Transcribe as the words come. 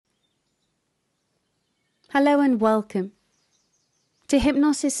Hello and welcome to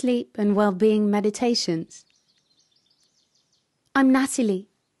Hypnosis Sleep and Wellbeing Meditations. I'm Natalie,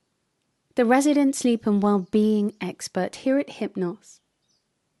 the resident sleep and wellbeing expert here at Hypnos.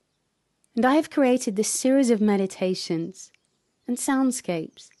 And I have created this series of meditations and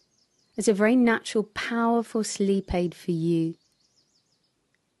soundscapes as a very natural, powerful sleep aid for you,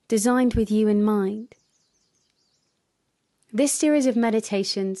 designed with you in mind. This series of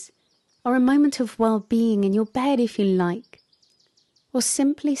meditations are a moment of well-being in your bed if you like, or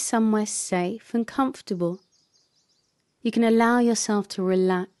simply somewhere safe and comfortable. You can allow yourself to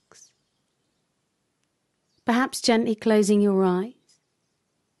relax, perhaps gently closing your eyes.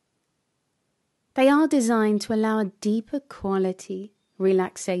 They are designed to allow a deeper quality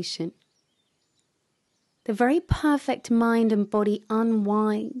relaxation, the very perfect mind and body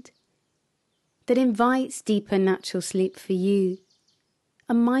unwind that invites deeper natural sleep for you.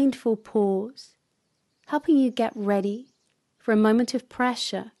 A mindful pause, helping you get ready for a moment of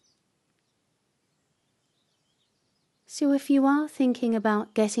pressure. So if you are thinking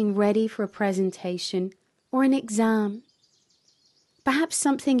about getting ready for a presentation or an exam, perhaps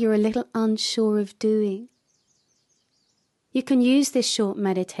something you're a little unsure of doing, you can use this short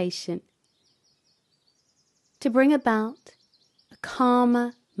meditation to bring about a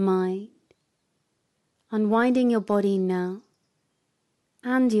calmer mind, unwinding your body now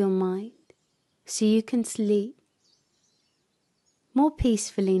and your mind so you can sleep more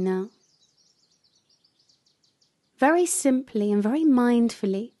peacefully now. Very simply and very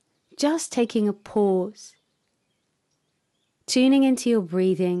mindfully, just taking a pause, tuning into your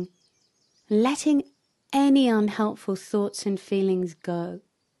breathing, letting any unhelpful thoughts and feelings go.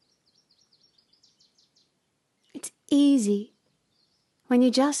 It's easy when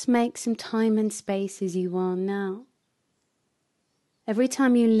you just make some time and space as you are now. Every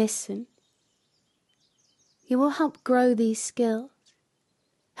time you listen, you will help grow these skills,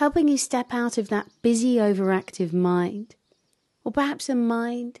 helping you step out of that busy, overactive mind, or perhaps a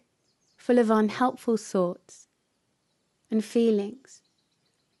mind full of unhelpful thoughts and feelings.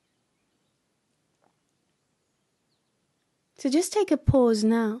 So just take a pause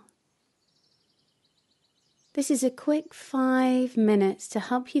now. This is a quick 5 minutes to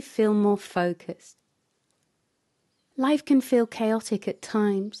help you feel more focused. Life can feel chaotic at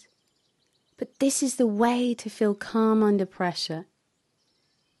times, but this is the way to feel calm under pressure.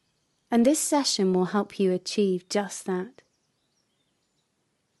 And this session will help you achieve just that.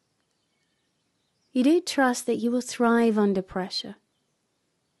 You do trust that you will thrive under pressure,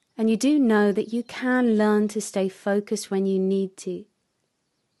 and you do know that you can learn to stay focused when you need to.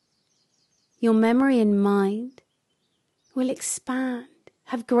 Your memory and mind will expand,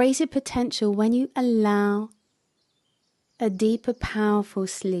 have greater potential when you allow a deeper, powerful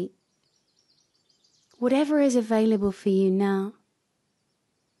sleep. Whatever is available for you now.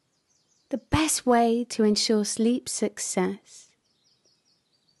 The best way to ensure sleep success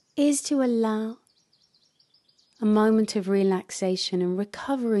is to allow a moment of relaxation and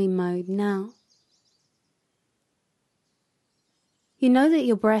recovery mode now. You know that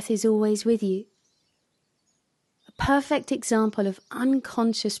your breath is always with you. A perfect example of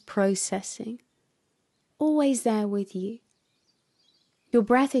unconscious processing, always there with you. Your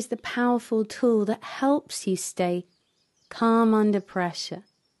breath is the powerful tool that helps you stay calm under pressure.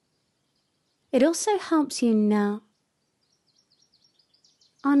 It also helps you now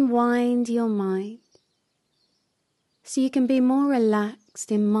unwind your mind so you can be more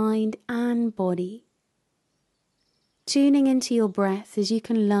relaxed in mind and body, tuning into your breath as you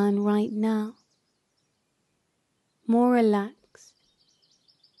can learn right now. More relaxed.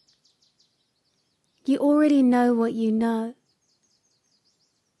 You already know what you know.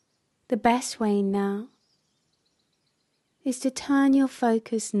 The best way now is to turn your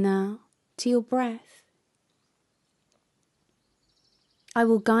focus now to your breath. I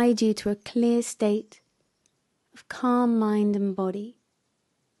will guide you to a clear state of calm mind and body.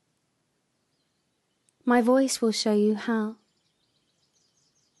 My voice will show you how,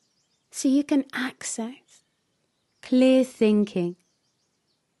 so you can access clear thinking,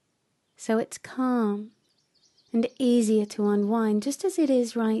 so it's calm and easier to unwind, just as it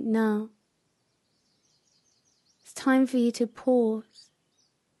is right now. It's time for you to pause.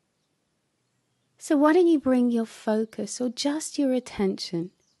 So why don't you bring your focus or just your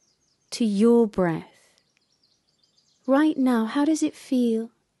attention to your breath? Right now, how does it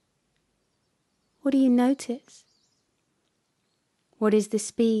feel? What do you notice? What is the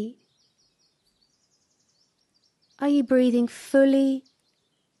speed? Are you breathing fully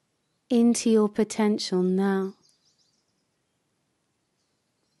into your potential now?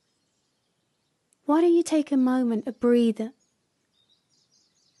 why don't you take a moment, a breather?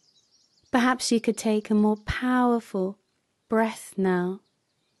 Perhaps you could take a more powerful breath now,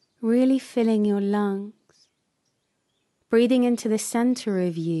 really filling your lungs, breathing into the center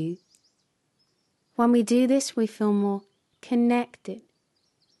of you. When we do this, we feel more connected,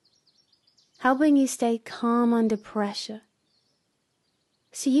 helping you stay calm under pressure.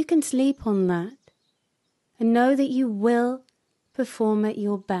 So you can sleep on that and know that you will perform at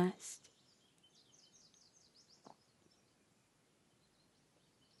your best.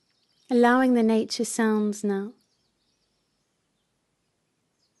 Allowing the nature sounds now.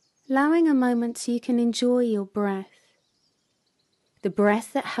 Allowing a moment so you can enjoy your breath. The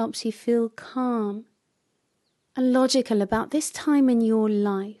breath that helps you feel calm and logical about this time in your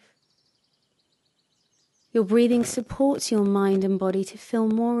life. Your breathing supports your mind and body to feel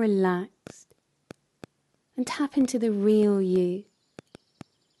more relaxed and tap into the real you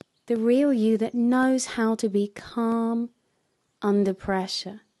that knows how to be calm under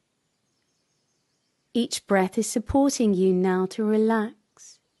pressure. Each breath is supporting you now to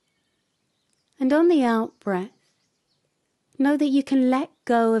relax. And on the out-breath, know that you can let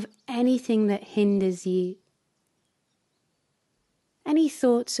go of anything that hinders you. Any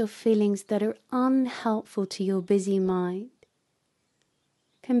thoughts or feelings that are unhelpful to your busy mind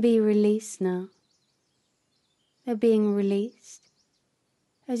can be released now. They're being released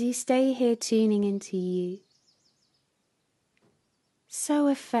as you stay here tuning into you so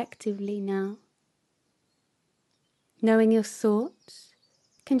effectively now. Knowing your thoughts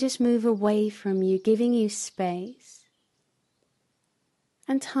can just move away from you, giving you space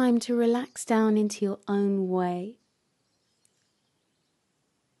and time to relax down into your own way.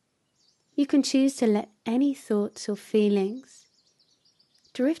 You can choose to let any thoughts or feelings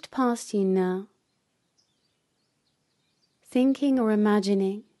drift past you now, thinking or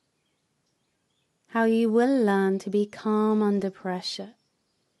imagining how you will learn to be calm under pressure,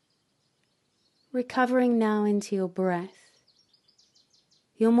 recovering now into your breath.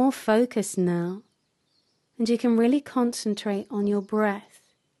 You're more focused now, and you can really concentrate on your breath.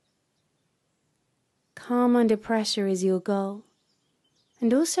 Calm under pressure is your goal,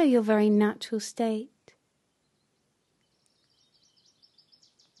 and also your very natural state.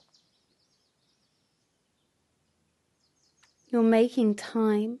 You're making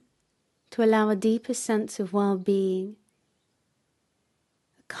time to allow a deeper sense of well-being,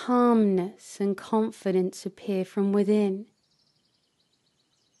 a calmness and confidence appear from within.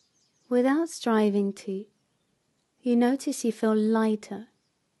 Without striving to, you notice you feel lighter.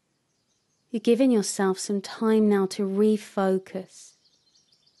 You're giving yourself some time now to refocus.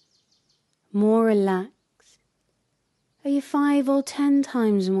 More relaxed. Are you 5 or 10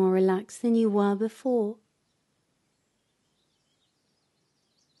 times more relaxed than you were before?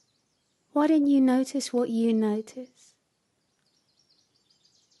 Why don't you notice what you notice?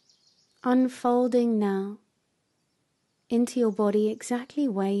 Unfolding now into your body exactly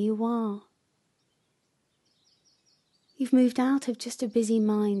where you are. You've moved out of just a busy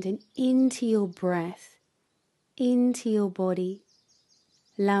mind and into your breath, into your body,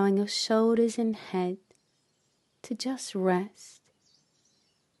 allowing your shoulders and head to just rest.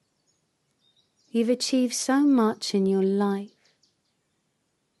 You've achieved so much in your life,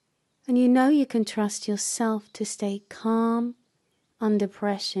 and you know you can trust yourself to stay calm under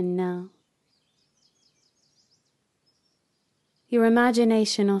pressure now. Your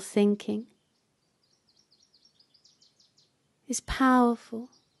imagination or thinking is powerful,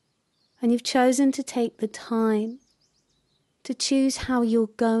 and you've chosen to take the time to choose how you're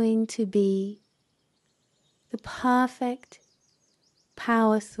going to be, the perfect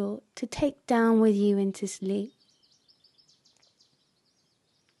power thought to take down with you into sleep.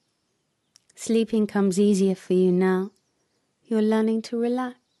 Sleeping comes easier for you now. You're learning to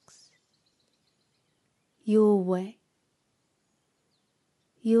relax your way,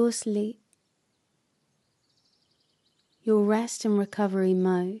 your sleep, your rest and recovery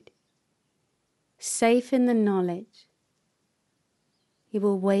mode, safe in the knowledge you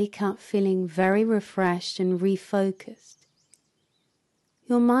will wake up feeling very refreshed and refocused.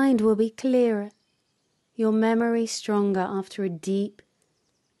 Your mind will be clearer, your memory stronger after a deep,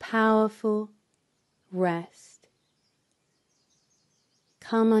 powerful rest.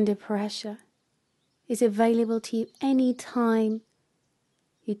 Calm under pressure is available to you any time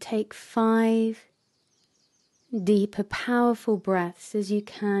you take 5 deeper, powerful breaths as you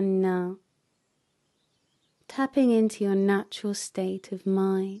can now, tapping into your natural state of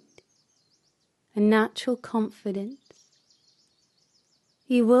mind, a natural confidence.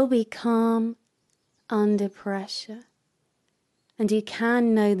 You will be calm under pressure, and you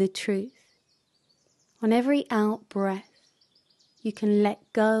can know the truth On every out breath, you can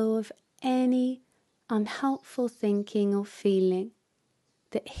let go of any unhelpful thinking or feeling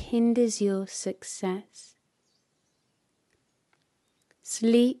that hinders your success.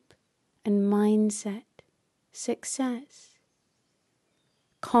 Sleep and mindset, success.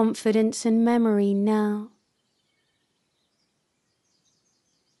 Confidence and memory now.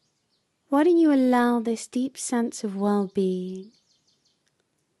 Why don't you allow this deep sense of well-being?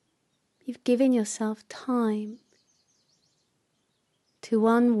 You've given yourself time to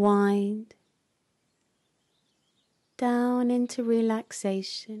unwind down into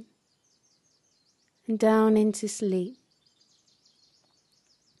relaxation and down into sleep.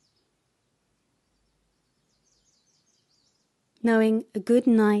 Knowing a good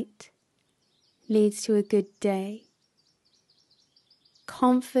night leads to a good day.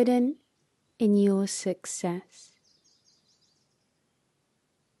 Confident in your success.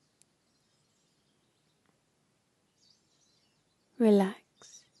 Relax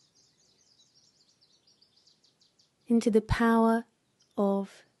into the power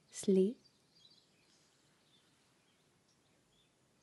of sleep.